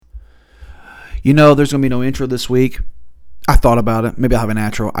There's going to be no intro this week. I thought about it. Maybe I'll have an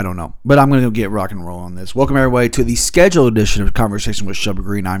outro. I don't know. But I'm going to get rock and roll on this. Welcome, everybody, to the scheduled edition of Conversation with Shelby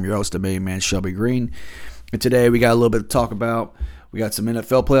Green. I'm your host, the main man, Shelby Green. And today we got a little bit to talk about. We got some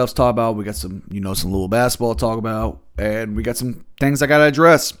NFL playoffs to talk about. We got some little basketball to talk about. And we got some things I got to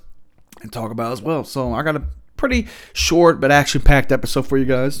address and talk about as well. So I got a pretty short but action-packed episode for you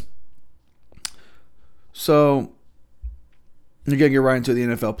guys. So you're going to get right into the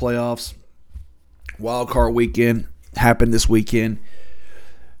NFL playoffs. Wild card weekend happened this weekend.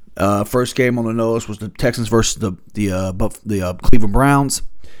 First game on the nose was the Texans versus the Cleveland Browns.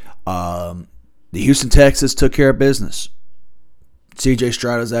 The Houston Texans took care of business. C.J.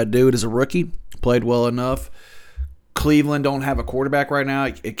 Stroud is that dude. As a rookie, played well enough. Cleveland don't have a quarterback right now.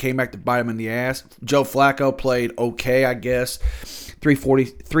 It came back to bite him in the ass. Joe Flacco played okay, I guess.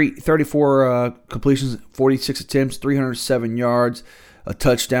 34 completions, 46 attempts, 307 yards, a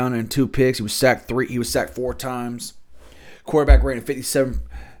touchdown, and 2 picks. He was sacked 4 times. Quarterback rating 57.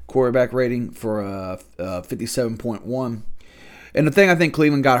 Quarterback rating for 57.1. And the thing I think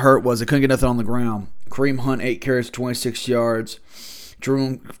Cleveland got hurt was they couldn't get nothing on the ground. Kareem Hunt 8 carries, 26 yards.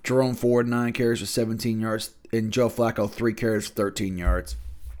 Jerome Ford 9 carries for 17 yards, and Joe Flacco 3 carries for 13 yards.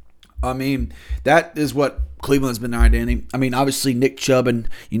 I mean, that is what Cleveland's been identity. I mean, obviously Nick Chubb and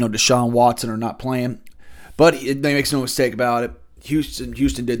Deshaun Watson are not playing, but they make no mistake about it. Houston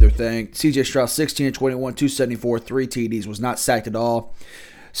did their thing. C.J. Stroud 16-21, 274, 3 TDs, was not sacked at all.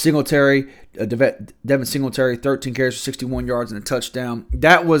 Devin Singletary, 13 carries for 61 yards and a touchdown.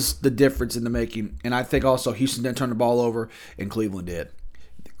 That was the difference in the making. And I think also Houston didn't turn the ball over, and Cleveland did.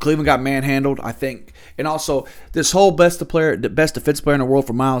 Cleveland got manhandled, I think. And also, this whole best defensive player in the world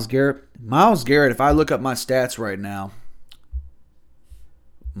for Myles Garrett. Myles Garrett, if I look up my stats right now,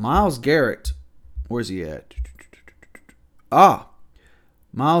 Myles Garrett, where's he at?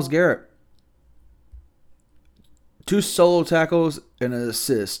 Myles Garrett. 2 solo tackles and an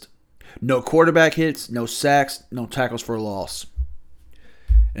assist. No quarterback hits, no sacks, no tackles for a loss.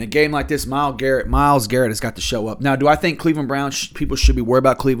 In a game like this, Myles Garrett has got to show up. Now, do I think Cleveland Browns people should be worried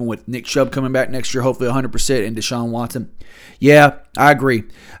about Cleveland with Nick Chubb coming back next year, hopefully 100%, and Deshaun Watson? Yeah, I agree.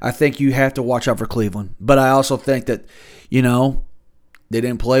 I think you have to watch out for Cleveland. But I also think that, they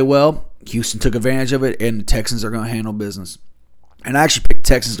didn't play well. Houston took advantage of it, and the Texans are going to handle business. And I actually picked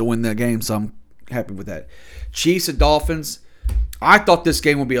Texans to win that game, so I'm happy with that. Chiefs and Dolphins. I thought this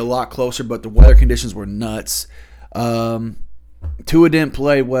game would be a lot closer, but the weather conditions were nuts. Tua didn't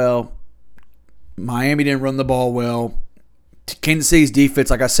play well. Miami didn't run the ball well. Kansas City's defense,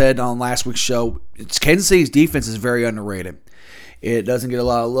 like I said on last week's show, Kansas City's defense is very underrated. It doesn't get a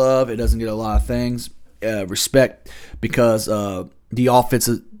lot of love. It doesn't get a lot of respect, because the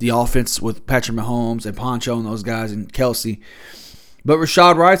offense with Patrick Mahomes and Poncho and those guys and Kelsey. But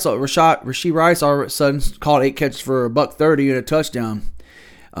Rashid Rice all of a sudden caught 8 catches for $130 and a touchdown.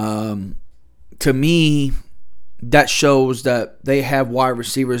 To me, that shows that they have wide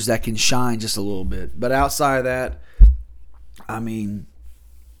receivers that can shine just a little bit. But outside of that, I mean,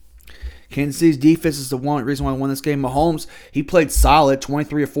 Kansas City's defense is the one reason why I won this game. Mahomes, he played solid,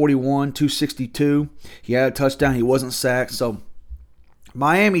 23 of 41, 262. He had a touchdown. He wasn't sacked. So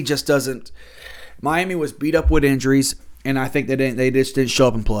Miami just doesn't. Miami was beat up with injuries. And I think they just didn't show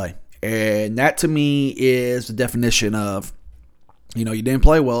up and play. And that, to me, is the definition of, you didn't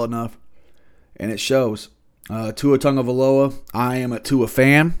play well enough. And it shows. Tua Tagovailoa, I am a Tua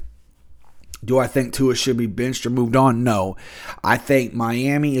fan. Do I think Tua should be benched or moved on? No. I think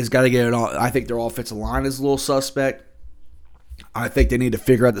Miami has got to get it on. I think their offensive line is a little suspect. I think they need to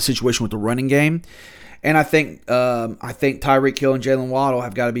figure out the situation with the running game. And I think Tyreek Hill and Jalen Waddle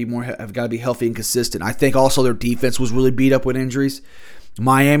have got to be healthy and consistent. I think also their defense was really beat up with injuries.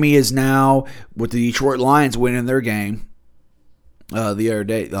 Miami is now, with the Detroit Lions winning their game the other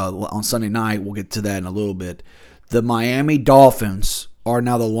day on Sunday night. We'll get to that in a little bit. The Miami Dolphins are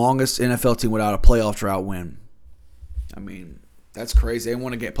now the longest NFL team without a playoff drought win. I mean, that's crazy. They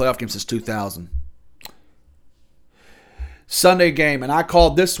want to get playoff games since 2000. Sunday game, and I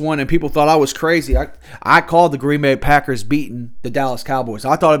called this one, and people thought I was crazy. I called the Green Bay Packers beating the Dallas Cowboys.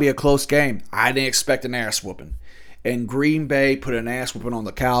 I thought it'd be a close game. I didn't expect an ass whooping. And Green Bay put an ass whooping on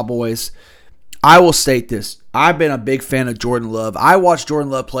the Cowboys. I will state this. I've been a big fan of Jordan Love. I watched Jordan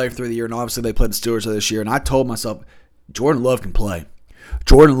Love play through the year, and obviously they played the Steelers this year, and I told myself, Jordan Love can play.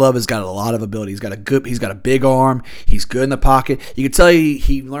 Jordan Love has got a lot of ability. He's got a big arm. He's good in the pocket. You can tell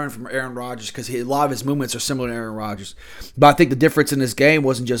he learned from Aaron Rodgers because a lot of his movements are similar to Aaron Rodgers. But I think the difference in this game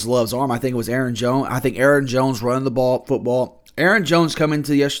wasn't just Love's arm. I think it was Aaron Jones. I think Aaron Jones running the football. Aaron Jones coming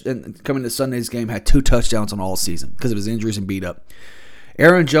to Sunday's game had 2 touchdowns on all season because of his injuries and beat up.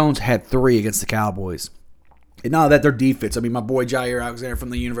 Aaron Jones had 3 against the Cowboys. And not that their defense. I mean, my boy Jair Alexander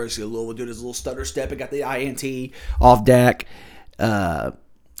from the University of Louisville did his little stutter step and got the INT off Dak.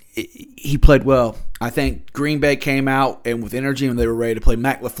 He played well. I think Green Bay came out and with energy and they were ready to play.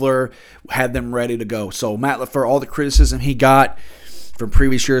 Matt LaFleur had them ready to go. So Matt LaFleur, all the criticism he got from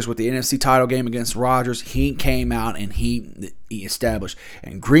previous years with the NFC title game against Rodgers, he came out and he established.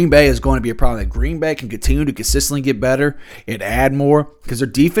 And Green Bay is going to be a problem. That Green Bay can continue to consistently get better and add more because their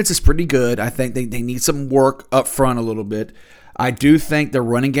defense is pretty good. I think they need some work up front a little bit. I do think the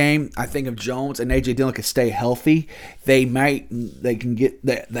running game, I think if Jones and A.J. Dillon can stay healthy, they can get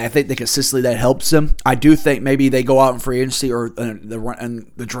that. I think they consistently, that helps them. I do think maybe they go out in free agency or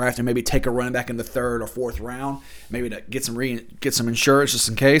the draft and maybe take a running back in the 3rd or 4th round, maybe to get some insurance just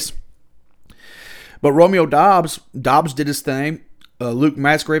in case. But Romeo Dobbs did his thing. Luke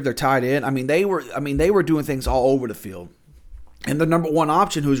Musgrave, their tight end. I mean, they were doing things all over the field. And the number one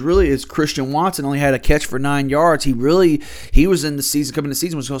option, who's really is Christian Watson, only had a catch for 9 yards. He was in the season, coming to the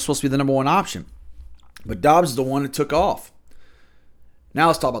season, was supposed to be the number one option. But Dobbs is the one that took off. Now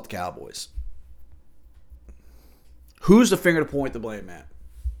let's talk about the Cowboys. Who's the finger to point the blame at?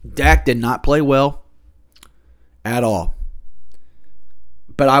 Dak did not play well at all.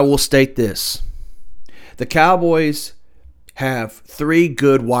 But I will state this. The Cowboys have 3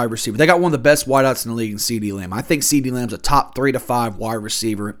 good wide receivers. They got one of the best wideouts in the league in CeeDee Lamb. I think CeeDee Lamb's a top 3 to 5 wide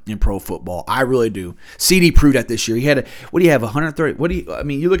receiver in pro football. I really do. CeeDee proved that this year. He had what do you have, 130?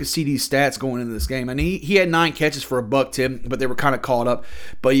 You look at CeeDee's stats going into this game. I mean, he had 9 catches for $110, but they were kind of caught up.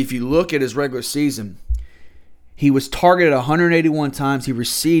 But if you look at his regular season, he was targeted 181 times. He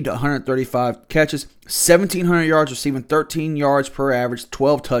received 135 catches, 1,700 yards receiving, 13 yards per average,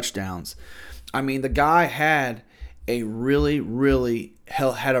 12 touchdowns. I mean, the guy had a really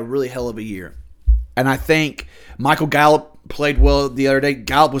hell of a year. And I think Michael Gallup played well the other day.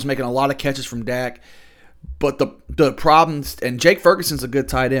 Gallup was making a lot of catches from Dak. But the problems, and Jake Ferguson's a good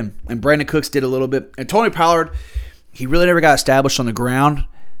tight end, and Brandon Cooks did a little bit. And Tony Pollard, he really never got established on the ground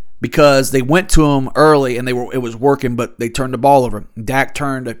because they went to him early and it was working, but they turned the ball over. Dak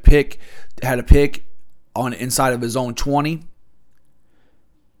had a pick on inside of his own 20.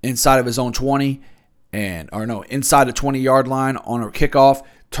 Inside the 20-yard line on a kickoff,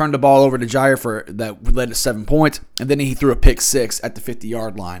 turned the ball over to Jair that led to 7 points, and then he threw a pick 6 at the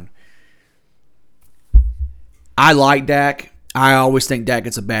 50-yard line. I like Dak. I always think Dak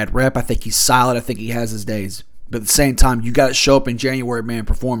gets a bad rep. I think he's solid. I think he has his days. But at the same time, you got to show up in January, man,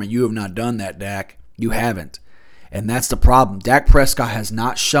 performing. You have not done that, Dak. You haven't. And that's the problem. Dak Prescott has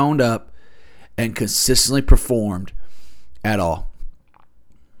not shown up and consistently performed at all.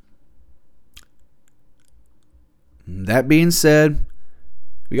 That being said,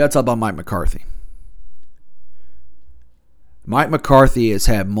 we got to talk about Mike McCarthy. Mike McCarthy has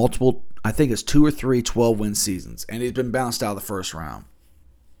had multiple, I think it's 2 or 3 12-win seasons, and he's been bounced out of the first round.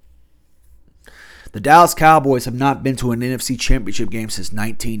 The Dallas Cowboys have not been to an NFC Championship game since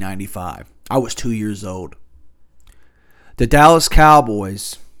 1995. I was 2 years old. The Dallas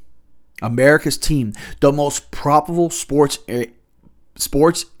Cowboys, America's team, the most profitable sports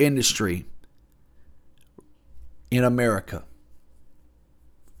industry in America,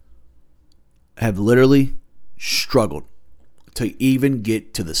 have literally struggled to even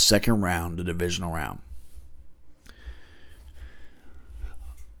get to the second round, the divisional round.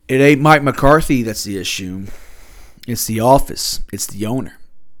 It ain't Mike McCarthy that's the issue. It's the office. It's the owner.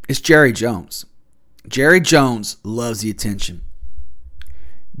 It's Jerry Jones. Jerry Jones loves the attention.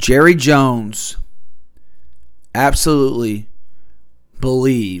 Jerry Jones absolutely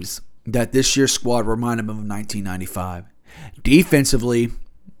believes that this year's squad reminded him of 1995. Defensively,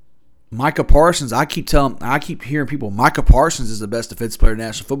 Micah Parsons, I keep hearing people, Micah Parsons is the best defensive player in the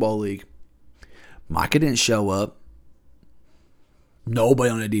National Football League. Micah didn't show up. Nobody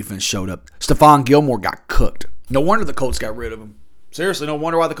on the defense showed up. Stephon Gilmore got cooked. No wonder the Colts got rid of him. Seriously, no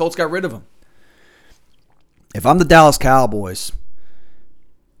wonder why the Colts got rid of him. If I'm the Dallas Cowboys,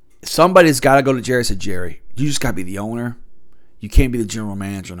 somebody's got to go to Jerry and say, Jerry, you just got to be the owner. You can't be the general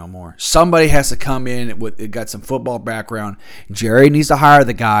manager no more. Somebody has to come in with got some football background. Jerry needs to hire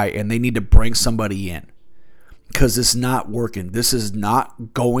the guy, and they need to bring somebody in because it's not working. This is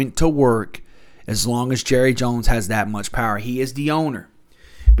not going to work as long as Jerry Jones has that much power. He is the owner,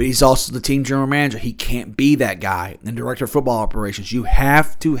 but he's also the team general manager. He can't be that guy and director of football operations. You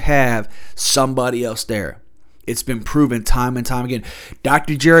have to have somebody else there. It's been proven time and time again.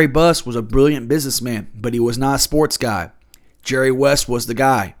 Dr. Jerry Buss was a brilliant businessman, but he was not a sports guy. Jerry West was the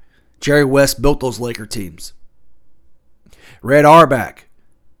guy. Jerry West built those Laker teams. Red Auerbach.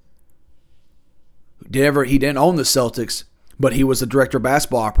 He didn't own the Celtics, But he was the director of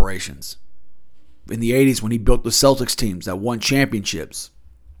basketball operations in the 80s when he built the Celtics teams that won championships.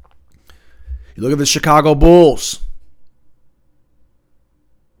 You look at the Chicago Bulls.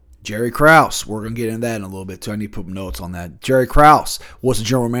 Jerry Krause. We're going to get into that in a little bit too. I need to put notes on that. Jerry Krause was the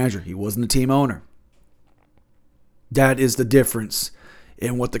general manager. He wasn't the team owner. That is the difference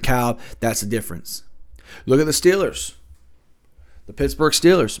in what that's the difference. Look at the Steelers. The Pittsburgh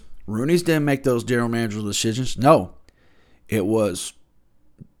Steelers. Rooney's didn't make those general manager decisions. No. It was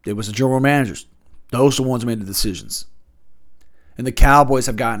the general managers. Those are the ones who made the decisions. And the Cowboys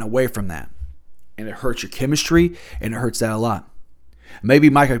have gotten away from that. And it hurts your chemistry, and it hurts that a lot. Maybe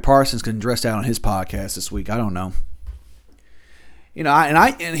Micah Parsons can address that on his podcast this week. I don't know. You know,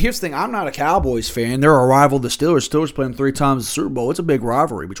 and here's the thing. I'm not a Cowboys fan. They're a rival to the Steelers. Steelers play them 3 times the Super Bowl. It's a big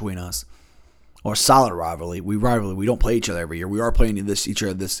rivalry between us. Or a solid rivalry. We don't play each other every year. We are playing each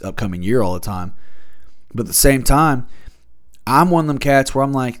other this upcoming year all the time. But at the same time, I'm one of them cats where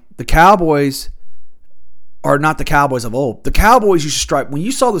I'm like, the Cowboys are not the Cowboys of old. The Cowboys used to strike. When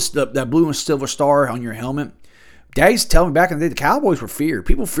you saw that blue and silver star on your helmet, Daddy's telling me back in the day, the Cowboys were feared.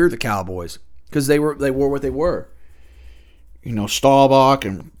 People feared the Cowboys because they were what they were. You know, Staubach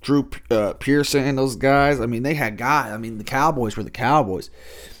and Drew Pearson, those guys. I mean, they had guys. I mean, the Cowboys were the Cowboys.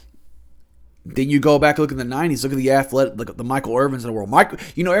 Then you go back and look in the 90s, look at the athletic, look at the Michael Irvins of the world.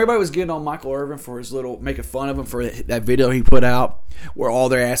 Everybody was getting on Michael Irvin for his making fun of him for that video he put out where all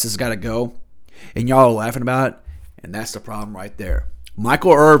their asses got to go. And y'all are laughing about it. And that's the problem right there.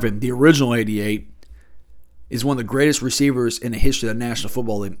 Michael Irvin, the original 88, is one of the greatest receivers in the history of the National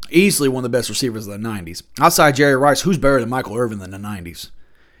Football League. Easily one of the best receivers of the 90s. Outside Jerry Rice, who's better than Michael Irvin in the 90s?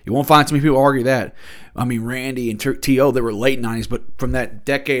 You won't find too many people argue that. I mean, Randy and T.O., they were late 90s, but from that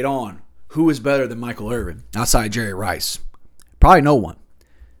decade on, who is better than Michael Irvin outside Jerry Rice? Probably no one.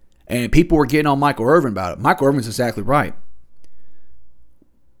 And people were getting on Michael Irvin about it. Michael Irvin's exactly right.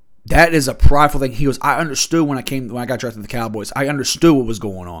 That is a prideful thing. He goes, I understood when I got drafted to the Cowboys. I understood what was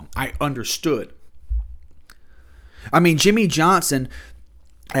going on. I understood. I mean, Jimmy Johnson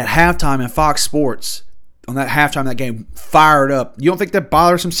at halftime in Fox Sports, on that halftime of that game, fired up. You don't think that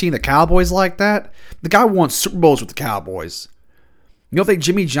bothers him seeing the Cowboys like that? The guy won Super Bowls with the Cowboys. You don't think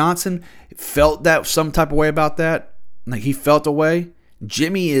Jimmy Johnson felt that some type of way about that? Like he felt a way?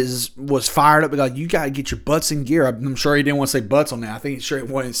 Jimmy was fired up. Like, you got to get your butts in gear. I'm sure he didn't want to say butts on that. I think he's sure he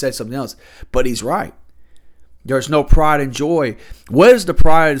wanted to say something else. But he's right. There's no pride and joy. What is the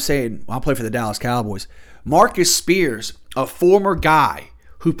pride of saying, well, I'll play for the Dallas Cowboys? Marcus Spears, a former guy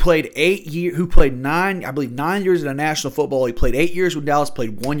who played 9 years in the National Football League, played 8 years with Dallas,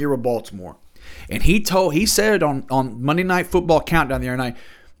 played 1 year with Baltimore. And he said on Monday Night Football Countdown the other night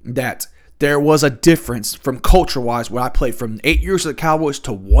that there was a difference from culture-wise when I played from 8 years with the Cowboys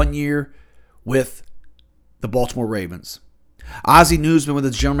to 1 year with the Baltimore Ravens. Ozzie Newsman was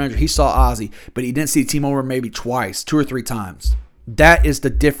the general manager. He saw Ozzie, but he didn't see the team over maybe twice, 2 or 3 times. That is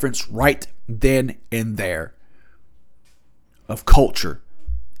the difference right then and there of culture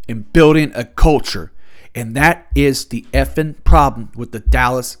and building a culture. And that is the effing problem with the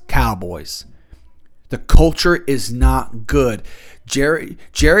Dallas Cowboys. The culture is not good. Jerry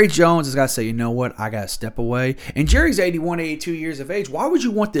Jones has got to say, you know what? I got to step away. And Jerry's 81, 82 years of age. Why would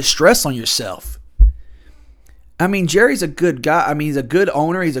you want this stress on yourself? I mean, Jerry's a good guy. I mean, he's a good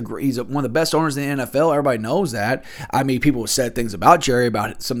owner. He's one of the best owners in the NFL. Everybody knows that. I mean, people have said things about Jerry,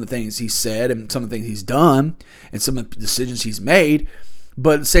 about some of the things he said and some of the things he's done and some of the decisions he's made.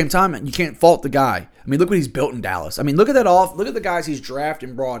 But at the same time, you can't fault the guy. I mean, look what he's built in Dallas. I mean, look at that look at the guys he's drafted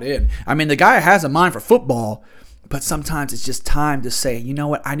and brought in. I mean, the guy has a mind for football, but sometimes it's just time to say, you know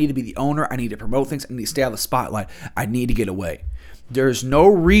what? I need to be the owner. I need to promote things. I need to stay out of the spotlight. I need to get away. There's no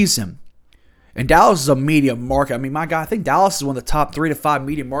reason. And Dallas is a media market. I mean, my God, I think Dallas is one of the top 3 to 5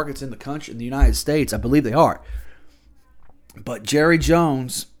 media markets in the country, in the United States. I believe they are. But Jerry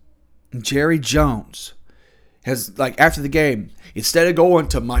Jones has, like, after the game, instead of going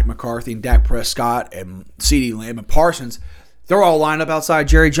to Mike McCarthy and Dak Prescott and CeeDee Lamb and Parsons, they're all lined up outside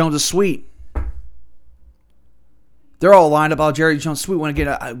Jerry Jones' suite. They're all lined up out Jerry Jones' suite, want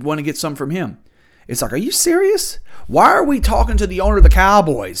to get something from him. It's like, are you serious? Why are we talking to the owner of the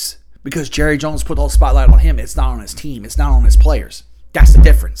Cowboys? Because Jerry Jones put all the spotlight on him. It's not on his team. It's not on his players. That's the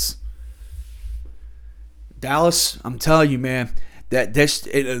difference. Dallas, I'm telling you, man. But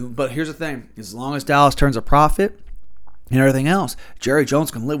here's the thing. As long as Dallas turns a profit and everything else, Jerry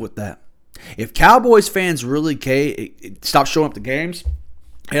Jones can live with that. If Cowboys fans really stop showing up to games,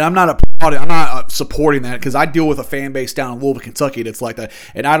 and I'm not supporting that because I deal with a fan base down in Louisville, Kentucky that's like that,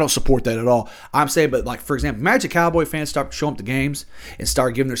 and I don't support that at all. I'm saying, but like, for example, imagine Cowboy fans start showing up to games and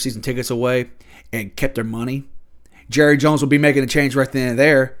start giving their season tickets away and kept their money. Jerry Jones will be making a change right then and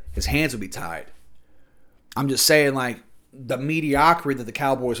there. His hands will be tied. I'm just saying, like, the mediocrity that the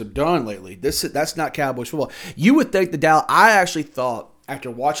Cowboys have done lately, that's not Cowboys football. You would think the Dallas, I actually thought,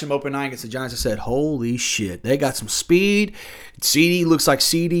 after watching them open night against the Giants, I said, holy shit, they got some speed. CD looks like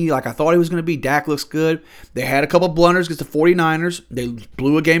CD, like I thought he was going to be. Dak looks good. They had a couple blunders against the 49ers. They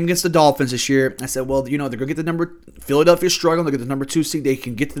blew a game against the Dolphins this year. I said, well, they're going to get the number, Philadelphia's struggling, they'll get the number 2 seed. They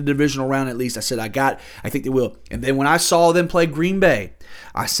can get to the divisional round at least. I said, I think they will. And then when I saw them play Green Bay,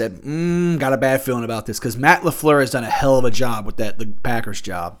 I said, got a bad feeling about this, because Matt LaFleur has done a hell of a job with the Packers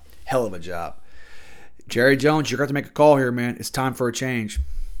job. Hell of a job. Jerry Jones, you're going to have to make a call here, man. It's time for a change.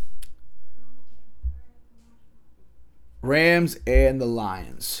 Rams and the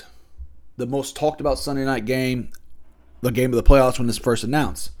Lions. The most talked about Sunday night game, the game of the playoffs when this first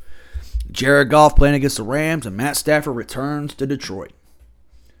announced. Jared Goff playing against the Rams, and Matt Stafford returns to Detroit.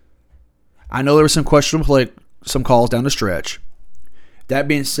 I know there were some questionable play, some calls down the stretch. That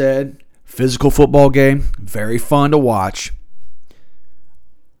being said, physical football game, very fun to watch.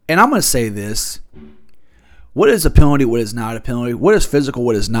 And I'm going to say this. What is a penalty? What is not a penalty? What is physical?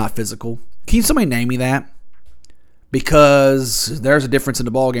 What is not physical? Can somebody name me that? Because there's a difference in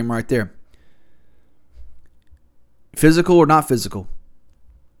the ball game right there. Physical or not physical?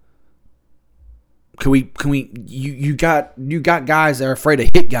 You got guys that are afraid to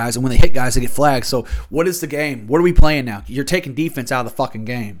hit guys, and when they hit guys, they get flagged. So what is the game? What are we playing now? You're taking defense out of the fucking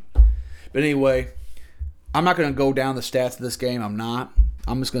game. But anyway, I'm not going to go down the stats of this game. I'm not.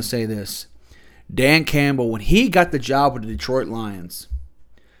 I'm just going to say this. Dan Campbell, when he got the job with the Detroit Lions,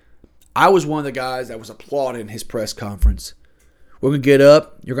 I was one of the guys that was applauding his press conference. We're going to get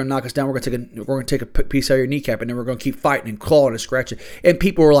up. You're going to knock us down. We're going to take a piece out of your kneecap, and then we're going to keep fighting and clawing and scratching. And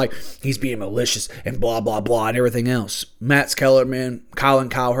people were like, he's being malicious and blah, blah, blah, and everything else. Matt Kellerman, Colin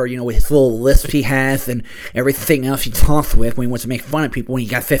Cowherd, with his little lisp he has and everything else he talks with when he wants to make fun of people when he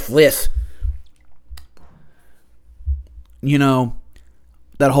got fifth lisp.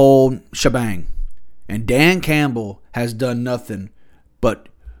 That whole shebang. And Dan Campbell has done nothing but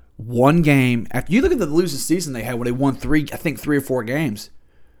one game. After you look at the losing season they had, when they won 3 or 4 games,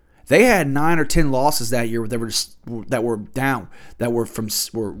 they had 9 or 10 losses that year that were down, that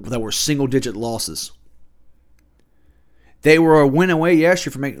were single digit losses. They were a win away last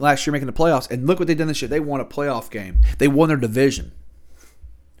year making the playoffs, and look what they did this year. They won a playoff game. They won their division.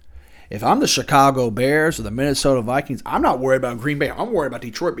 If I'm the Chicago Bears or the Minnesota Vikings, I'm not worried about Green Bay. I'm worried about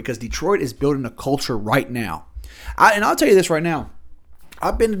Detroit, because Detroit is building a culture right now. And I'll tell you this right now.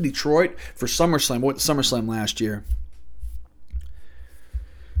 I've been to Detroit for SummerSlam. I went to SummerSlam last year.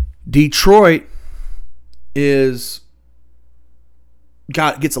 Detroit gets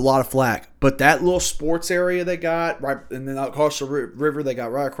a lot of flack, but that little sports area they got right, and then across the river they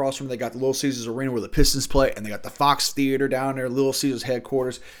got right across from, they got the Little Caesars Arena where the Pistons play, and they got the Fox Theater down there, Little Caesars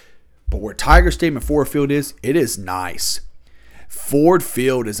headquarters. But where Tiger Stadium and Ford Field is, it is nice. Ford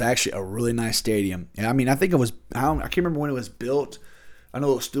Field is actually a really nice stadium. And I mean, I think I can't remember when it was built. I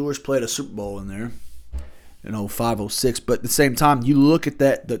know the Steelers played a Super Bowl in there in 05, 06. But at the same time, you look at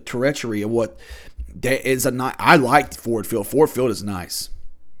the treachery of what that is. I like Ford Field. Ford Field is nice.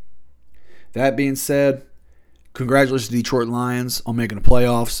 That being said, congratulations to the Detroit Lions on making the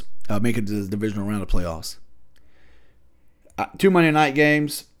playoffs, making the divisional round of playoffs. 2 Monday night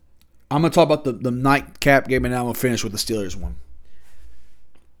games. I'm going to talk about the nightcap game, and then I'm going to finish with the Steelers one.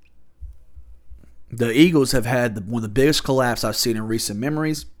 The Eagles have had one of the biggest collapse I've seen in recent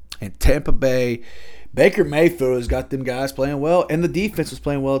memories. And Tampa Bay, Baker Mayfield has got them guys playing well, and the defense was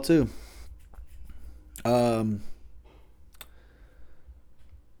playing well too. I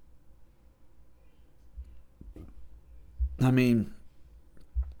mean,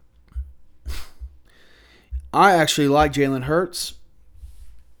 I actually like Jalen Hurts.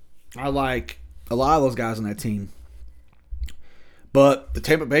 I like a lot of those guys on that team. But the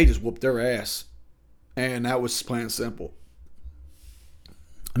Tampa Bay just whooped their ass. And that was plain and simple.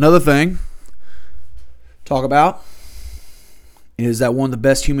 Another thing to talk about is that one of the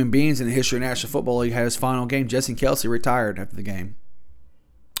best human beings in the history of National Football League had his final game. Jesse Kelce retired after the game.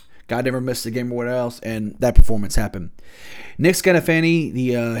 Guy never missed a game or what else, and that performance happened. Nick Scanafani,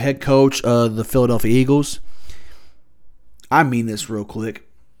 the head coach of the Philadelphia Eagles. I mean this real quick.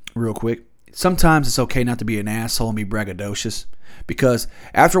 Sometimes it's okay not to be an asshole and be braggadocious, because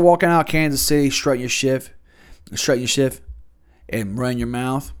after walking out of Kansas City, strutting your shift, and running your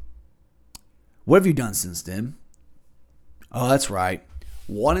mouth, what have you done since then? Oh, that's right,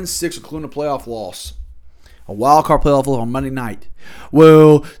 1-6, including a playoff loss, a wild card playoff loss on Monday night.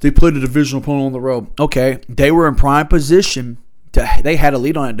 Well, they played a divisional opponent on the road. Okay, they were in prime position. They had a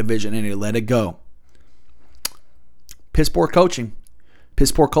lead on that division, and they let it go. Piss poor coaching.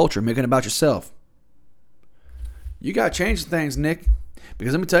 Piss poor culture. Making it about yourself. You got to change things, Nick.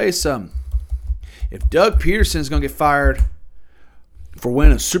 Because let me tell you something. If Doug Peterson's going to get fired for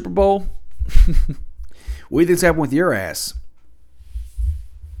winning a Super Bowl, what do you think's happening with your ass?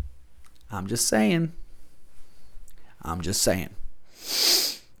 I'm just saying.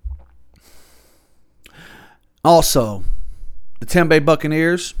 Also, the Tampa Bay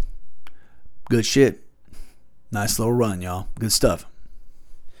Buccaneers, good shit. Nice little run, y'all. Good stuff.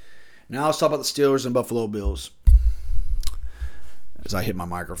 Now let's talk about the Steelers and Buffalo Bills. As I hit my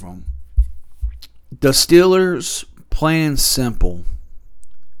microphone. The Steelers, plain simple,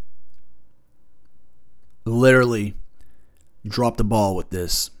 literally dropped the ball with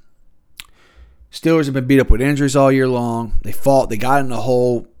this. Steelers have been beat up with injuries all year long. They fought. They got in the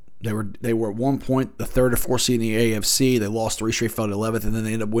hole. They were at one point the third or fourth seed in the AFC. They lost 3 straight, fell to 11th, and then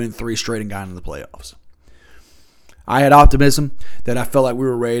they ended up winning 3 straight and got into the playoffs. I had optimism that I felt like we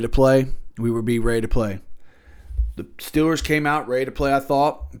were ready to play. We would be ready to play. The Steelers came out ready to play, I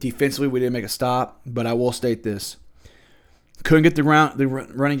thought. Defensively, we didn't make a stop, but I will state this. Couldn't get the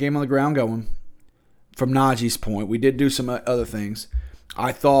running game on the ground going from Najee's point. We did do some other things.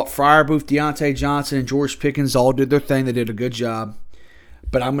 I thought Freiermuth, Deontay Johnson, and George Pickens all did their thing. They did a good job.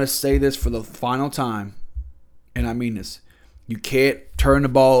 But I'm going to say this for the final time, and I mean this. You can't turn the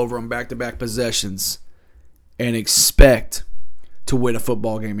ball over on back-to-back possessions and expect to win a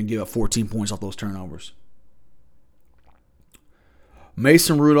football game and give up 14 points off those turnovers.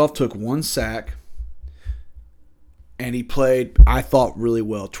 Mason Rudolph took 1 sack, and he played, I thought, really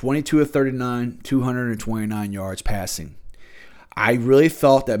well. 22 of 39, 229 yards passing. I really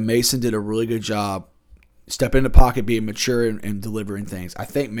felt that Mason did a really good job stepping in the pocket, being mature, and delivering things. I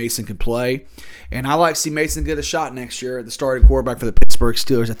think Mason can play, and I like to see Mason get a shot next year at the starting quarterback for the Pittsburgh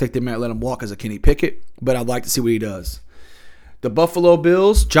Steelers. I think they might let him walk as a Kenny Pickett, but I'd like to see what he does. The Buffalo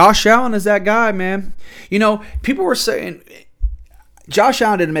Bills, Josh Allen is that guy, man. You know, people were saying Josh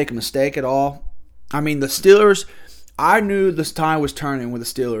Allen didn't make a mistake at all. I mean, the Steelers, I knew this time was turning with the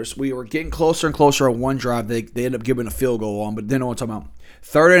Steelers. We were getting closer and closer on one drive. They ended up giving a field goal on, but then what I'm talking about.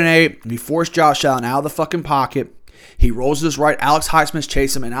 3rd and 8, we forced Josh Allen out of the fucking pocket. He rolls to his right. Alex Highsmith's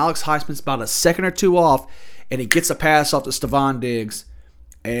chasing him, and Alex Highsmith's about a second or two off, and he gets a pass off to Stephon Diggs.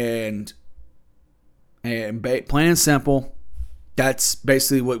 And plain and simple, that's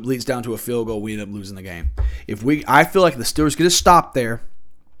basically what leads down to a field goal. We end up losing the game. I feel like the Steelers get a stop there.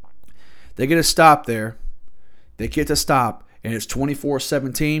 They get a stop there. They get to stop, and it's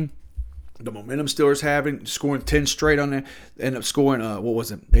 24-17. The momentum Steelers having, scoring 10 straight on there, end up scoring,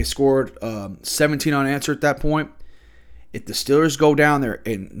 They scored 17 unanswered at that point. If the Steelers go down there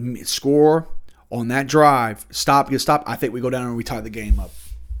and score on that drive, get stopped, I think we go down and we tie the game up.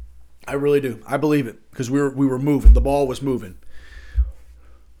 I really do. I believe it because we were moving. The ball was moving.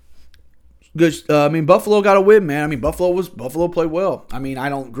 Good. Buffalo got a win, man. Buffalo played well. I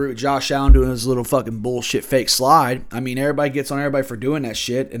don't agree with Josh Allen doing his little fucking bullshit fake slide. Everybody gets on everybody for doing that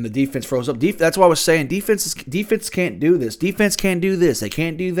shit, and the defense froze up. That's why I was saying defense can't do this. Defense can't do this. They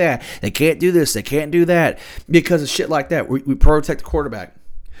can't do that. They can't do this. They can't do that because of shit like that. We protect the quarterback.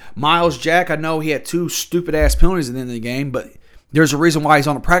 Myles Jack, I know he had 2 stupid ass penalties at the end of the game, but there's a reason why he's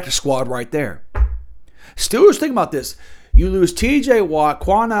on the practice squad right there. Steelers, think about this. You lose T.J. Watt,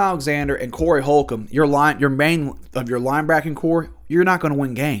 Quan Alexander, and Corey Holcomb, your main of your linebacking core, you're not going to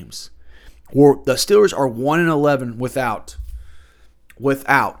win games. Or the Steelers are 1-11 without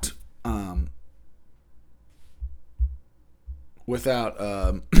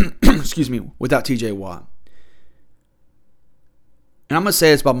T.J. Watt. And I'm going to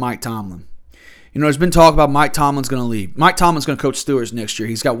say this about Mike Tomlin. There's been talk about Mike Tomlin's going to leave. Mike Tomlin's going to coach Steelers next year.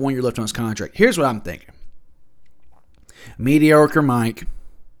 He's got 1 year left on his contract. Here's what I'm thinking. Mediocre Mike,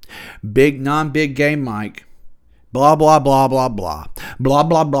 non-big game Mike, blah, blah, blah, blah, blah, blah,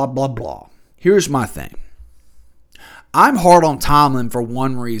 blah, blah, blah, blah. Here's my thing. I'm hard on Tomlin for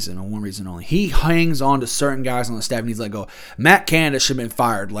one reason and one reason only. He hangs on to certain guys on the staff and he's let go. Matt Canada should have been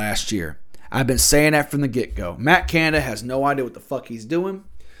fired last year. I've been saying that from the get-go. Matt Canada has no idea what the fuck he's doing.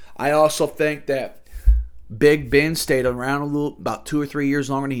 I also think that Big Ben stayed around about 2 or 3 years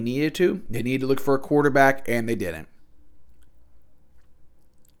longer than he needed to. They needed to look for a quarterback, and they didn't.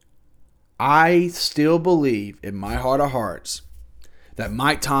 I still believe in my heart of hearts that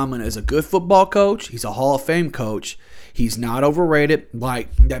Mike Tomlin is a good football coach. He's a Hall of Fame coach. He's not overrated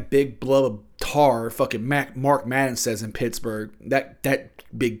like that big blob of tar fucking Mark Madden says in Pittsburgh. That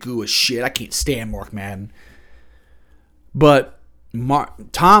big goo of shit. I can't stand Mark Madden. But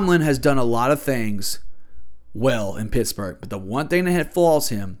Tomlin has done a lot of things well in Pittsburgh. But the one thing that falls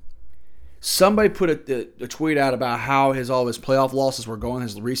him, Somebody put a tweet out about how all of his playoff losses were going,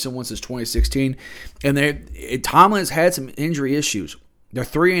 his recent ones since 2016. And Tomlin's had some injury issues. They're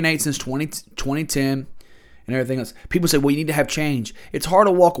 3-8 since 2010 and everything else. People say, well, you need to have change. It's hard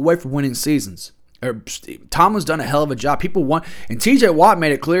to walk away from winning seasons. Tomlin's done a hell of a job. People want, and TJ Watt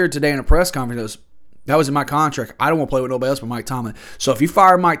made it clear today in a press conference. That was in my contract. I don't want to play with nobody else but Mike Tomlin. So if you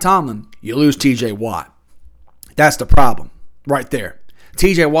fire Mike Tomlin, you lose TJ Watt. That's the problem right there.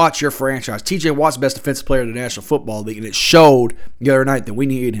 TJ Watt's your franchise. TJ Watt's the best defensive player in the National Football League, and it showed the other night that we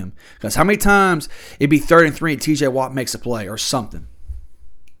needed him. Because how many times it'd be 3rd and 3 and TJ Watt makes a play or something?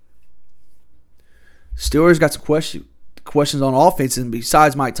 Steelers got some questions on offense, and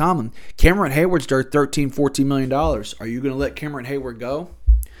besides Mike Tomlin, Cameron Hayward's $13-14 million. Are you going to let Cameron Hayward go?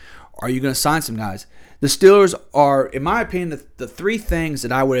 Are you going to sign some guys? The Steelers are, in my opinion, the three things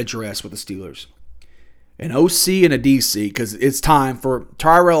that I would address with the Steelers. An OC and a DC, because it's time for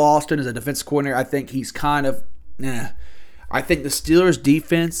Tyrell Austin as a defensive coordinator. I think he's kind of, I think the Steelers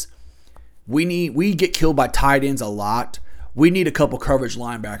defense, we get killed by tight ends a lot. We need a couple coverage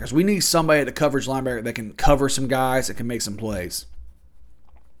linebackers. We need somebody at the coverage linebacker that can cover some guys, that can make some plays.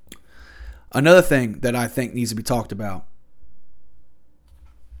 Another thing that I think needs to be talked about,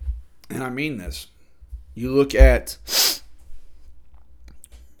 and I mean this, you look at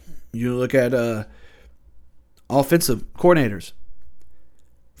offensive coordinators.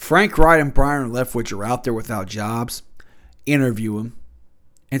 Frank Wright and Byron Leftwich are out there without jobs. Interview them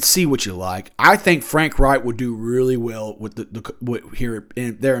and see what you like. I think Frank Wright would do really well with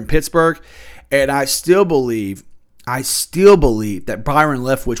there in Pittsburgh, and I still believe that Byron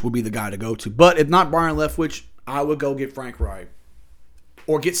Leftwich would be the guy to go to. But if not Byron Leftwich, I would go get Frank Wright.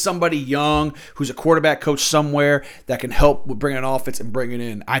 Or get somebody young who's a quarterback coach somewhere that can help with bringing an offense and bring it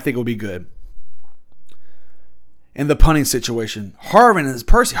in. I think it would be good. In the punting situation,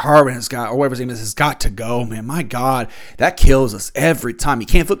 Percy Harvin has got, or whatever his name is, has got to go, man. My God, that kills us every time. He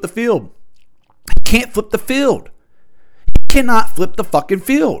can't flip the field. He can't flip the field. He cannot flip the fucking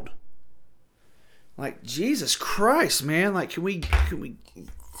field. Like, Jesus Christ, man. Like, can we,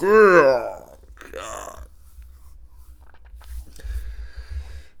 oh, God.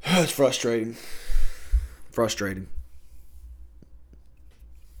 It's frustrating.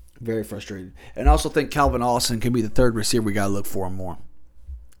 Very frustrating. And I also think Calvin Austin can be the third receiver. We got to look for him more.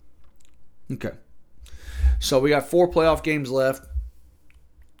 Okay. So we got 4 playoff games left.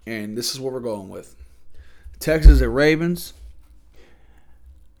 And this is what we're going with. Texas at Ravens.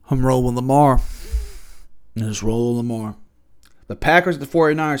 I'm rolling Lamar. Just rolling Lamar. The Packers at the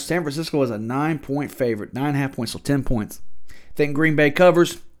 49ers. San Francisco is a 9-point favorite. 9.5 points, so 10 points. I think Green Bay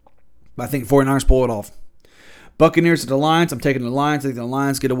covers. But I think 49ers pull it off. Buccaneers at the Lions. I'm taking the Lions. I think the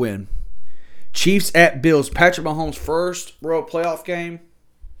Lions get a win. Chiefs at Bills. Patrick Mahomes' first road playoff game.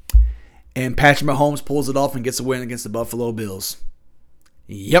 And Patrick Mahomes pulls it off and gets a win against the Buffalo Bills.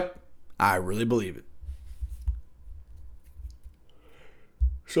 Yep. I really believe it.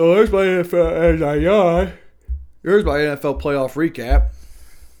 So there's my NFL playoff recap.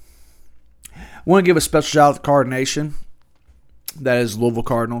 I want to give a special shout out to Card Nation. That is Louisville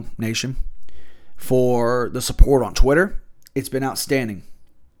Cardinal Nation. For the support on Twitter. It's been outstanding.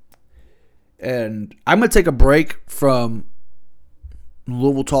 And I'm going to take a break from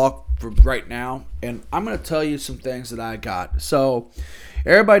Louisville Talk for right now. And I'm going to tell you some things that I got. So,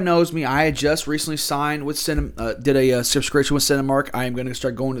 everybody knows me. I had just recently signed with did a subscription with Cinemark. I am going to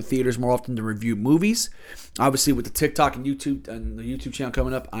start going to theaters more often to review movies. Obviously, with the TikTok and YouTube and the YouTube channel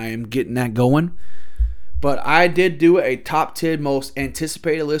coming up, I am getting that going. But I did do a top 10 most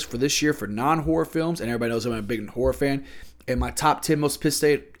anticipated list for this year for non-horror films. And everybody knows I'm a big horror fan. And my top 10 most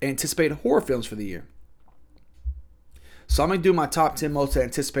anticipated horror films for the year. So I'm going to do my top 10 most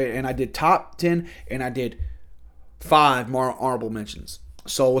anticipated. And I did top 10 and I did 5 more honorable mentions.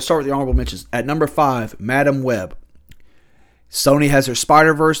 So we'll start with the honorable mentions. At number 5, Madam Web. Sony has their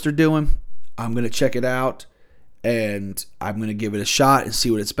Spider-Verse they're doing. I'm going to check it out. And I'm going to give it a shot and see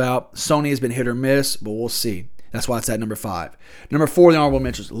what it's about. Sony has been hit or miss, but we'll see. That's why it's at number 5. Number 4, the honorable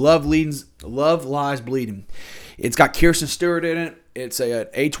mentions. Love Lies Bleeding. It's got Kirsten Stewart in it. It's an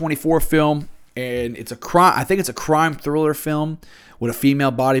A24 film, and it's a crime. I think it's a crime thriller film with a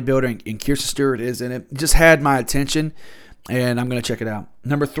female bodybuilder, and Kirsten Stewart is in it. It just had my attention, and I'm going to check it out.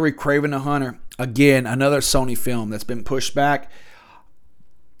 Number 3, Kraven the Hunter. Again, another Sony film that's been pushed back.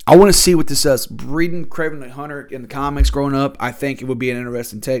 I want to see what this does. Reading Kraven the Hunter in the comics growing up, I think it would be an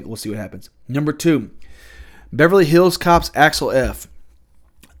interesting take. We'll see what happens. Number 2, Beverly Hills Cops Axel F.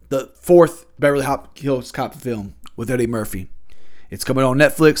 The 4th Beverly Hills Cop film with Eddie Murphy. It's coming on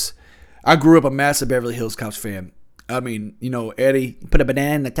Netflix. I grew up a massive Beverly Hills Cops fan. I mean, Eddie, put a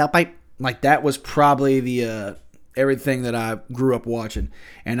banana in the tailpipe. Like, that was probably the everything that I grew up watching.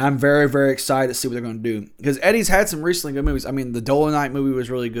 And I'm very, very excited to see what they're going to do. Because Eddie's had some recently good movies. I mean, the Dolomite movie was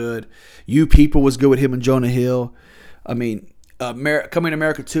really good. You People was good with him and Jonah Hill. I mean, Coming to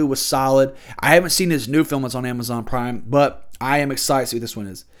America 2 was solid. I haven't seen his new film that's on Amazon Prime, but I am excited to see what this one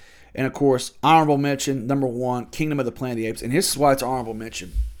is. And, of course, honorable mention, number 1, Kingdom of the Planet of the Apes. And this is why it's an honorable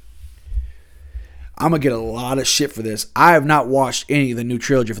mention. I'm going to get a lot of shit for this. I have not watched any of the new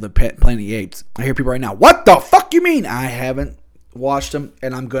trilogy for the Planet of the Apes. I hear people right now, what the fuck you mean? I haven't watched them,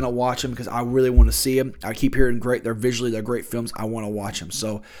 and I'm going to watch them because I really want to see them. I keep hearing they're great films. I want to watch them,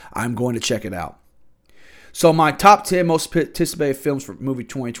 so I'm going to check it out. So my top 10 most anticipated films for movie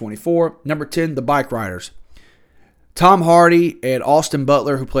 2024. Number 10, The Bike Riders. Tom Hardy and Austin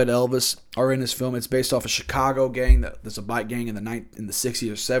Butler, who played Elvis, are in this film. It's based off a Chicago gang. There's a bike gang in the 60s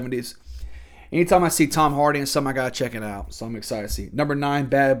or 70s. Anytime I see Tom Hardy in something, I got to check it out. So I'm excited to see. Number 9,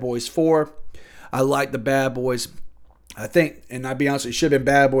 Bad Boys 4. I like the Bad Boys. I think, and I'll be honest, it should have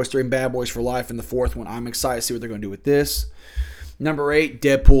been Bad Boys 3 and Bad Boys for Life in the 4th one. I'm excited to see what they're going to do with this. Number 8,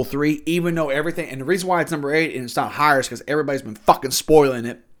 Deadpool 3. Even though everything, and the reason why it's number 8 and it's not higher is because everybody's been fucking spoiling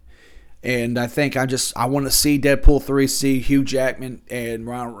it. And I think I want to see Deadpool 3, see Hugh Jackman and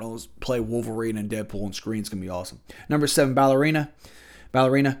Ryan Reynolds play Wolverine and Deadpool on screen. It's going to be awesome. Number 7, Ballerina,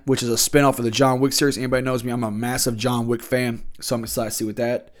 which is a spinoff of the John Wick series. Anybody knows me, I'm a massive John Wick fan, so I'm excited to see with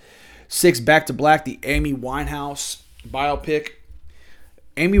that. 6, Back to Black, the Amy Winehouse biopic.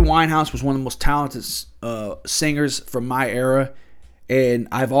 Amy Winehouse was one of the most talented singers from my era, and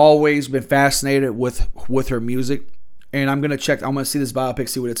I've always been fascinated with her music. And I'm going to see this biopic,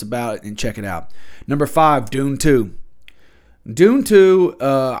 see what it's about, and check it out. Number 5, Dune 2. Dune 2,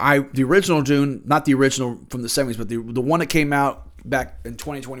 the original Dune, not the original from the 70s, but the one that came out back in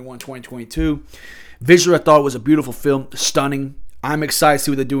 2021, 2022. Visually, I thought it was a beautiful film, stunning. I'm excited to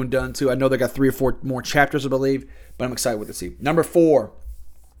see what they're doing Dune 2. I know they got 3 or 4 more chapters, I believe, but I'm excited to see. Number 4,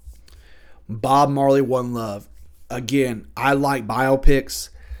 Bob Marley, One Love. Again, I like biopics,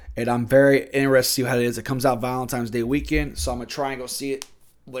 and I'm very interested to see how it is. It comes out Valentine's Day weekend, so I'm going to try and go see it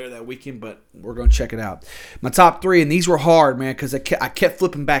later that weekend, but we're going to check it out. My top 3, and these were hard, man, because I kept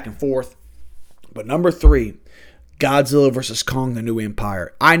flipping back and forth. But number 3, Godzilla vs. Kong, The New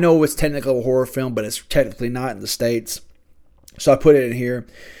Empire. I know it's technically a horror film, but it's technically not in the States, so I put it in here.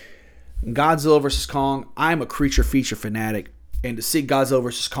 Godzilla vs. Kong, I'm a creature feature fanatic, and to see Godzilla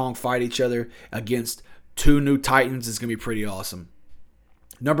vs. Kong fight each other against 2 new titans is going to be pretty awesome.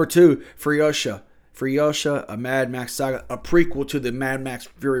 Number 2, Furiosa, a Mad Max saga, a prequel to the Mad Max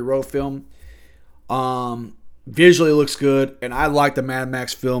Fury Road film. Visually looks good, and I like the Mad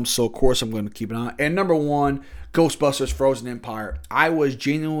Max film, so of course I'm going to keep an eye. And number 1, Ghostbusters Frozen Empire. I was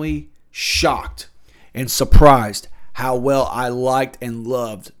genuinely shocked and surprised how well I liked and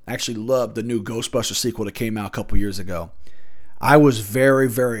loved the new Ghostbusters sequel that came out a couple years ago. I was very,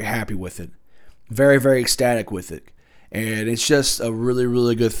 very happy with it. Very, very ecstatic with it. And it's just a really,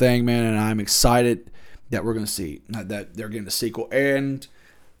 really good thing, man. And I'm excited that we're going to see that they're getting the sequel. And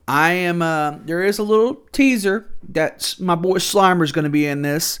I am, there is a little teaser that my boy Slimer is going to be in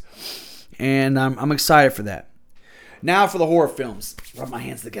this. And I'm excited for that. Now for the horror films. Rub my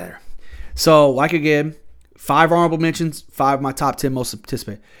hands together. So, like again, 5 honorable mentions, 5 of my top 10 most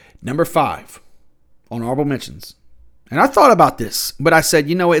anticipated. Number 5 on honorable mentions. And I thought about this, but I said,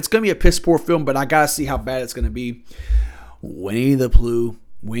 you know, it's going to be a piss poor film, but I got to see how bad it's going to be. Winnie the Pooh,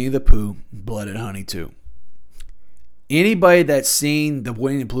 Blood and Honey 2. Anybody that's seen the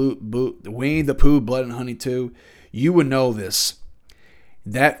Winnie the Pooh, Blood and Honey 2, you would know this.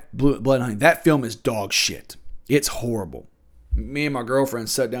 That Blood and Honey, that film is dog shit. It's horrible. Me and my girlfriend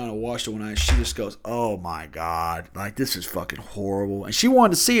sat down and watched it one night, and she just goes, oh my God, like this is fucking horrible. And she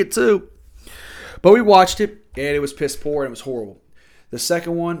wanted to see it too. But we watched it, and it was piss poor, and it was horrible. The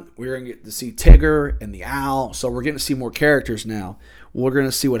second one, we're going to get to see Tigger and the Owl, so we're getting to see more characters now. We're going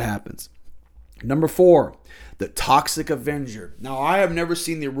to see what happens. Number 4, The Toxic Avenger. Now, I have never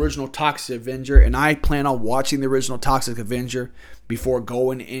seen the original Toxic Avenger, and I plan on watching the original Toxic Avenger before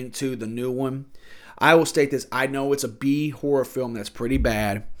going into the new one. I will state this. I know it's a B horror film that's pretty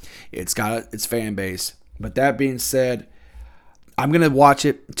bad. It's got its fan base. But that being said, I'm going to watch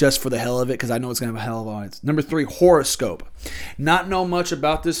it just for the hell of it because I know it's going to have a hell of an audience. Number 3, Horoscope. Not know much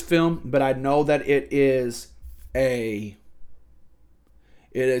about this film, but I know that it's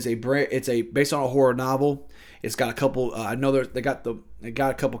based on a horror novel. It's got a couple. I know they got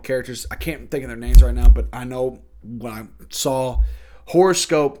a couple characters. I can't think of their names right now, but I know when I saw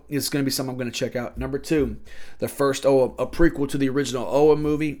Horoscope, it's going to be something I'm going to check out. Number 2, the first Oa, a prequel to the original Oa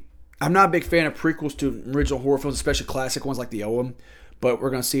movie. I'm not a big fan of prequels to original horror films, especially classic ones like the Oa. But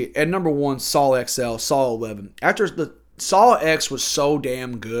we're going to see. At number 1, Saw XL, Saw 11. After the Saw X was so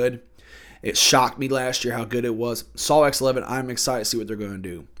damn good, it shocked me last year how good it was. Saw X11, I'm excited to see what they're going to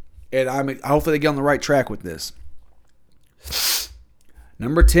do. And hopefully they get on the right track with this.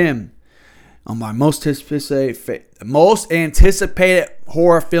 Number 10 on my most anticipated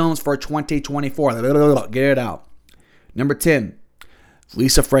horror films for 2024. Get it out. Number 10,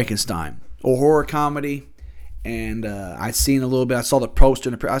 Lisa Frankenstein, a horror comedy. And I'd seen a little bit. I saw the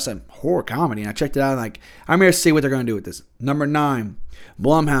poster. I said, horror comedy. And I checked it out. And I'm here to see what they're going to do with this. Number 9,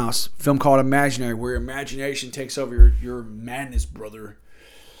 Blumhouse, film called Imaginary, where your imagination takes over your madness, brother.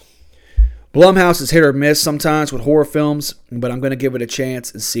 Blumhouse is hit or miss sometimes with horror films, but I'm going to give it a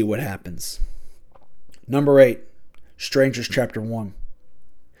chance and see what happens. Number 8, Strangers Chapter 1.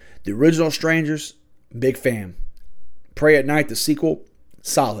 The original Strangers, big fan. Pray at Night, the sequel,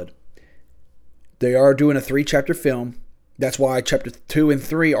 solid. They are doing a 3-chapter film. That's why Chapter 2 and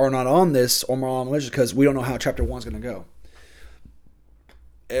 3 are not on this on my list, because we don't know how Chapter 1 is going to go.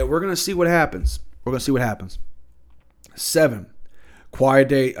 And we're going to see what happens. 7, A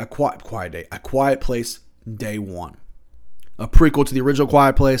Quiet Place, Day 1. A prequel to the original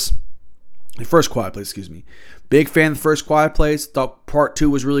Quiet Place. The first Quiet Place, excuse me. Big fan of the first Quiet Place. Thought part 2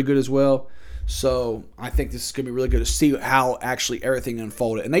 was really good as well. So I think this is going to be really good to see how actually everything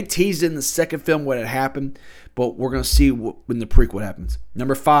unfolded. And they teased it in the second film what had happened, but we're going to see when the prequel happens.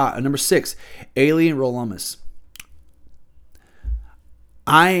 Number 6, Alien Romulus.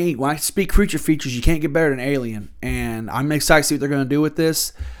 When I speak creature features, you can't get better than Alien. And I'm excited to see what they're going to do with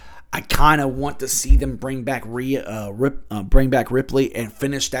this. I kind of want to see them bring back Ripley and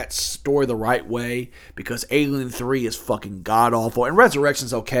finish that story the right way, because Alien 3 is fucking god awful, and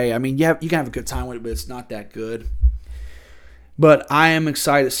Resurrection's okay. I mean, you can have a good time with it, but it's not that good. But I am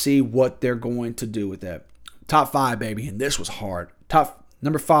excited to see what they're going to do with that. Top 5, baby, and this was hard.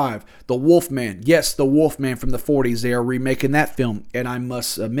 Number 5, The Wolfman. Yes, The Wolfman from the 40s. They are remaking that film, and I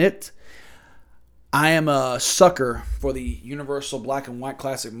must admit, I am a sucker for the Universal black and white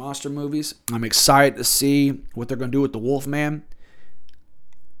classic monster movies. I'm excited to see what they're going to do with The Wolfman.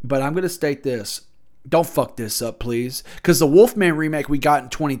 But I'm going to state this. Don't fuck this up, please. Because the Wolfman remake we got in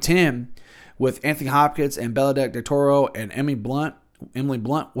 2010 with Anthony Hopkins and Benedict Del Toro and Emily Blunt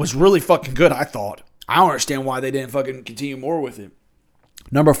was really fucking good, I thought. I don't understand why they didn't fucking continue more with it.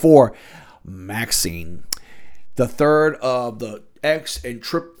 Number 4, Maxine. The third of the X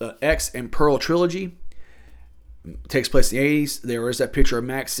and Pearl trilogy. Takes place in the 80s. There is that picture of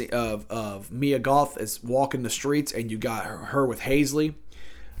Maxine of Mia Goth as walking the streets, and you got her with Hazley.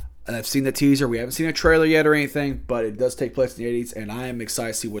 And I've seen the teaser. We haven't seen a trailer yet or anything, but it does take place in the 80s, and I am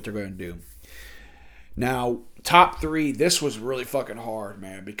excited to see what they're going to do. Now, top 3, this was really fucking hard,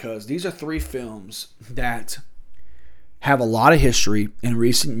 man, because these are 3 films that have a lot of history in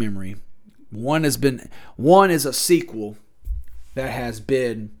recent memory. One is a sequel that has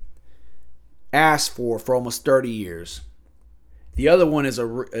been asked for almost 30 years. The other one is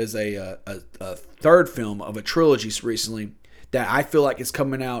a third film of a trilogy recently that I feel like is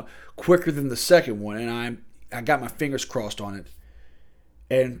coming out quicker than the second one, and I got my fingers crossed on it.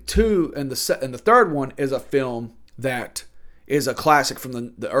 And the third one is a film that is a classic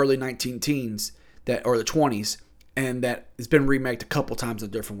from the early 19-teens or the 20s, and that has been remade a couple times in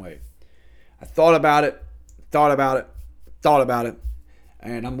a different way. I thought about it,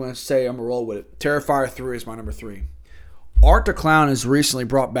 and I'm going to say I'm going to roll with it. Terrifier 3 is my number 3. Art the Clown has recently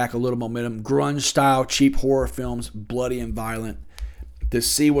brought back a little momentum. Grunge-style, cheap horror films, bloody and violent. To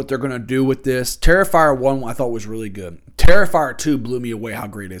see what they're going to do with this. Terrifier 1 I thought was really good. Terrifier 2 blew me away how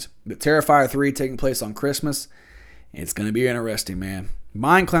great it is. But Terrifier 3 taking place on Christmas, it's going to be interesting, man.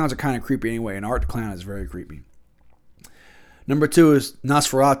 Mind clowns are kind of creepy anyway, and Art the Clown is very creepy. Number 2 is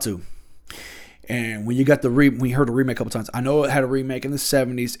Nosferatu. And when you got we heard the remake a couple times. I know it had a remake in the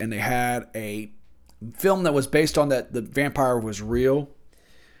 70s, and they had a film that was based on that the vampire was real.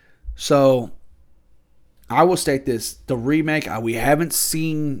 So I will state this: the remake, we haven't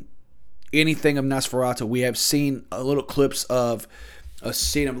seen anything of Nosferatu. We have seen a little clips of a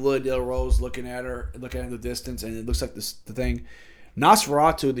scene of Lily Del Rose looking at the distance, and it looks like the thing.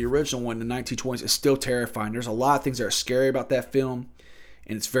 Nosferatu, the original one in the 1920s, is still terrifying. There's a lot of things that are scary about that film,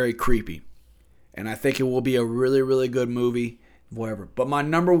 and it's very creepy. And I think it will be a really, really good movie, whatever. But my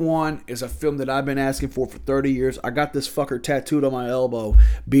number 1 is a film that I've been asking for 30 years. I got this fucker tattooed on my elbow,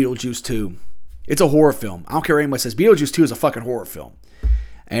 Beetlejuice 2. It's a horror film. I don't care what anybody says. Beetlejuice 2 is a fucking horror film.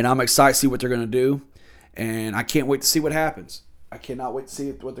 And I'm excited to see what they're going to do. And I can't wait to see what happens. I cannot wait to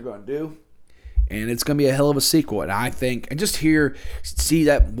see what they're going to do. And it's going to be a hell of a sequel. And I think, and just see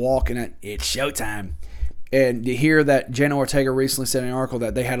that walk and it's showtime. And to hear that Jenna Ortega recently said in an article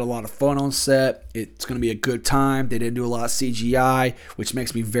that they had a lot of fun on set, it's going to be a good time. They didn't do a lot of CGI, which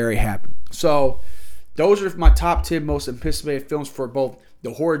makes me very happy. So those are my top 10 most anticipated films for both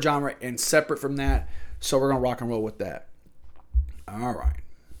the horror genre and separate from that. So we're going to rock and roll with that. All right.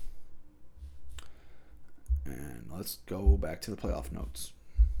 And let's go back to the playoff notes.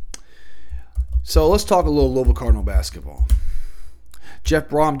 So let's talk a little Louisville Cardinal basketball. Jeff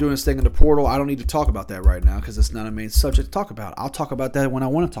Brom doing his thing in the portal. I don't need to talk about that right now because it's not a main subject to talk about. I'll talk about that when I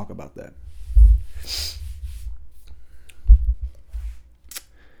want to talk about that.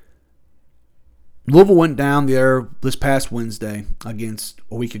 Louisville went down there this past Wednesday against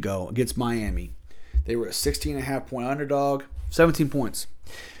Miami. They were a 16.5-point underdog, 17 points.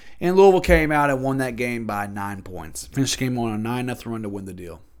 And Louisville came out and won that game by 9 points. Finished the game on a 9-0 run to win the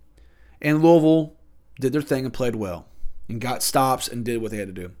deal. And Louisville did their thing and played well. And got stops and did what they had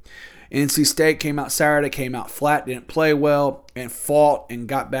to do. NC State came out Saturday, came out flat, didn't play well, and fought and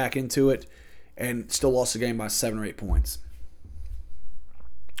got back into it, and still lost the game by 7 or 8 points.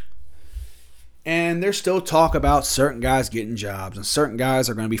 And there's still talk about certain guys getting jobs, and certain guys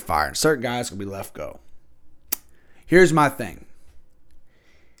are going to be fired, and certain guys are going to be left go. Here's my thing.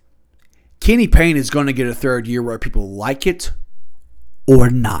 Kenny Payne is going to get a third year whether people like it or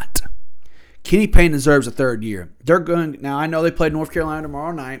not. Kenny Payne deserves a third year. Now, I know they play North Carolina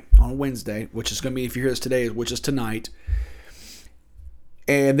tomorrow night on Wednesday, which is going to be, if you hear this today, which is tonight.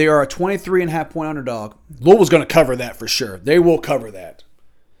 And they are a 23.5-point underdog. Louisville's going to cover that for sure. They will cover that.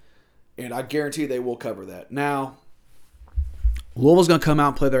 And I guarantee they will cover that. Now, Louisville's going to come out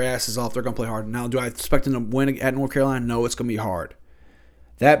and play their asses off. They're going to play hard. Now, do I expect them to win at North Carolina? No, it's going to be hard.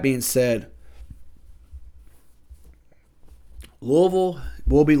 That being said, Louisville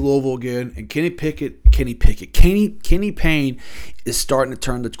will be Louisville again, and Kenny Payne is starting to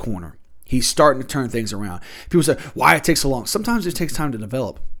turn the corner. He's starting to turn things around. People say, why it takes so long? Sometimes it takes time to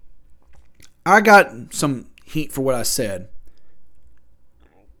develop. I got some heat for what I said.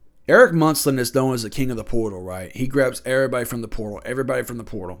 Eric Munson is known as the king of the portal, right? He grabs everybody from the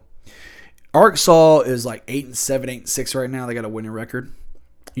portal. Arkansas is like 8-7, 8-6 right now. They got a winning record.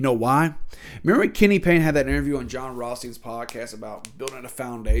 You know why? Remember when Kenny Payne had that interview on John Rothstein's podcast about building a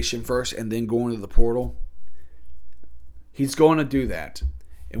foundation first and then going to the portal? He's going to do that.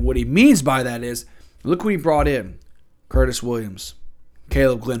 And what he means by that is, look who he brought in. Curtis Williams,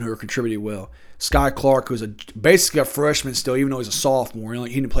 Caleb Glenn, who are contributing well. Sky Clark, who's basically a freshman still, even though he's a sophomore.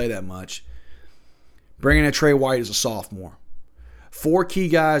 He didn't play that much. Bringing in Trey White as a sophomore. 4 key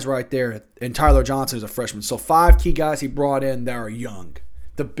guys right there. And Tyler Johnson is a freshman. So 5 key guys he brought in that are young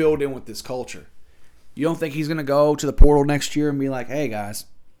to build in with this culture. You don't think he's going to go to the portal next year and be like, hey, guys,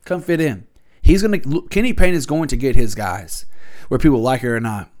 come fit in? Kenny Payne is going to get his guys, whether people like it or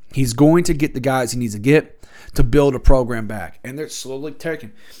not. He's going to get the guys he needs to get to build a program back. And they're slowly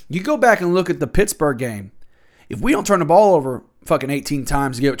taking. You go back and look at the Pittsburgh game. If we don't turn the ball over fucking 18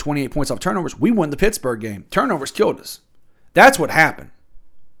 times and give it 28 points off turnovers, we win the Pittsburgh game. Turnovers killed us. That's what happened.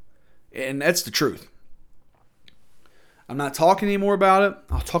 And that's the truth. I'm not talking anymore about it.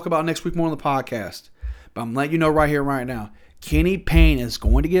 I'll talk about it next week more on the podcast. But I'm letting you know right here, right now. Kenny Payne is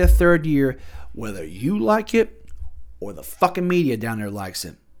going to get a third year, whether you like it or the fucking media down there likes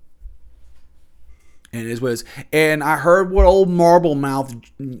it. And it is what it is. And I heard what old marble mouth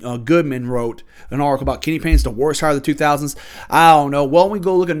Goodman wrote an article about Kenny Payne's the worst hire of the 2000s. I don't know. Well, we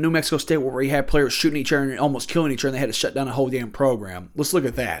go look at New Mexico State where he had players shooting each other and almost killing each other and they had to shut down a whole damn program. Let's look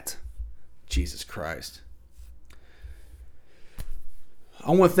at that. Jesus Christ. I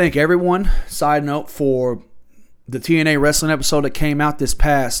want to thank everyone, side note, for the TNA wrestling episode that came out this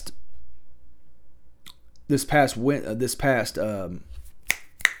past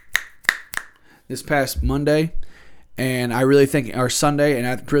Monday, and I really think, or Sunday, and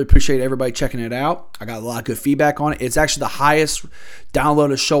I really appreciate everybody checking it out. I got a lot of good feedback on it. It's actually the highest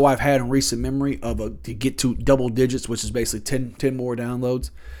downloaded show I've had in recent memory to get to double digits, which is basically 10 more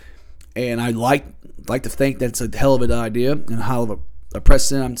downloads. And I like to think that's a hell of an idea and a hell of a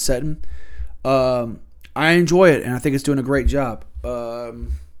precedent I'm setting. I enjoy it, and I think it's doing a great job. I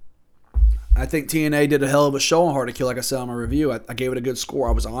think TNA did a hell of a show on Hard to Kill, like I said on my review. I gave it a good score.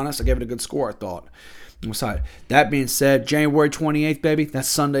 I was honest. I gave it a good score, I thought. That being said, January 28th, baby, that's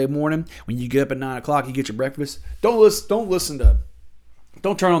Sunday morning. When you get up at 9 o'clock, you get your breakfast. Don't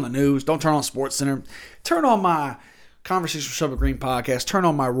turn on the news. Don't turn on SportsCenter. Turn on my Conversation with Shelby Green podcast. Turn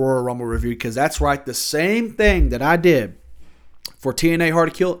on my Royal Rumble review, because that's right. The same thing that I did for TNA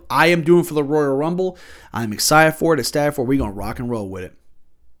Hard to Kill, I am doing for the Royal Rumble. I'm excited for it, ecstatic for it. We're going to rock and roll with it.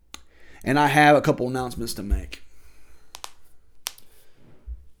 And I have a couple announcements to make.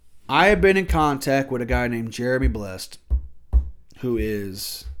 I have been in contact with a guy named Jeremy Blessed, who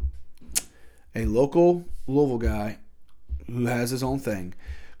is a local Louisville guy who has his own thing,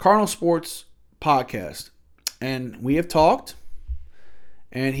 Cardinal Sports Podcast. And we have talked,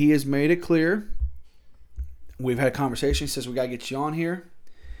 and he has made it clear. We've had a conversation. He says, we got to get you on here.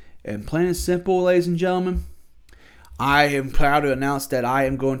 And plain and simple, ladies and gentlemen, I am proud to announce that I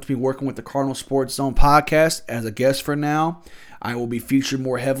am going to be working with the Cardinal Sports Zone podcast as a guest for now. I will be featured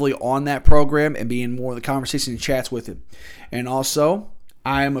more heavily on that program and be in more of the conversation and chats with him. And also,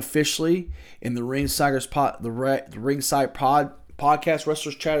 I am officially in the Ringsiders Ringside Podcast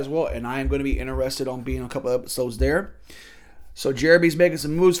Wrestlers Chat as well, and I am going to be interested on being on a couple of episodes there. So Jeremy's making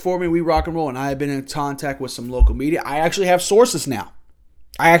some moves for me. We rock and roll, and I have been in contact with some local media. I actually have sources now.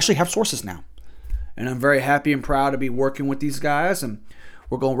 And I'm very happy and proud to be working with these guys, and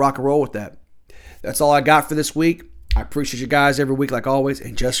we're going to rock and roll with that. That's all I got for this week. I appreciate you guys every week like always,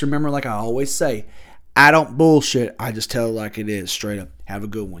 and just remember, like I always say, I don't bullshit. I just tell it like it is, straight up. Have a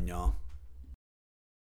good one, y'all.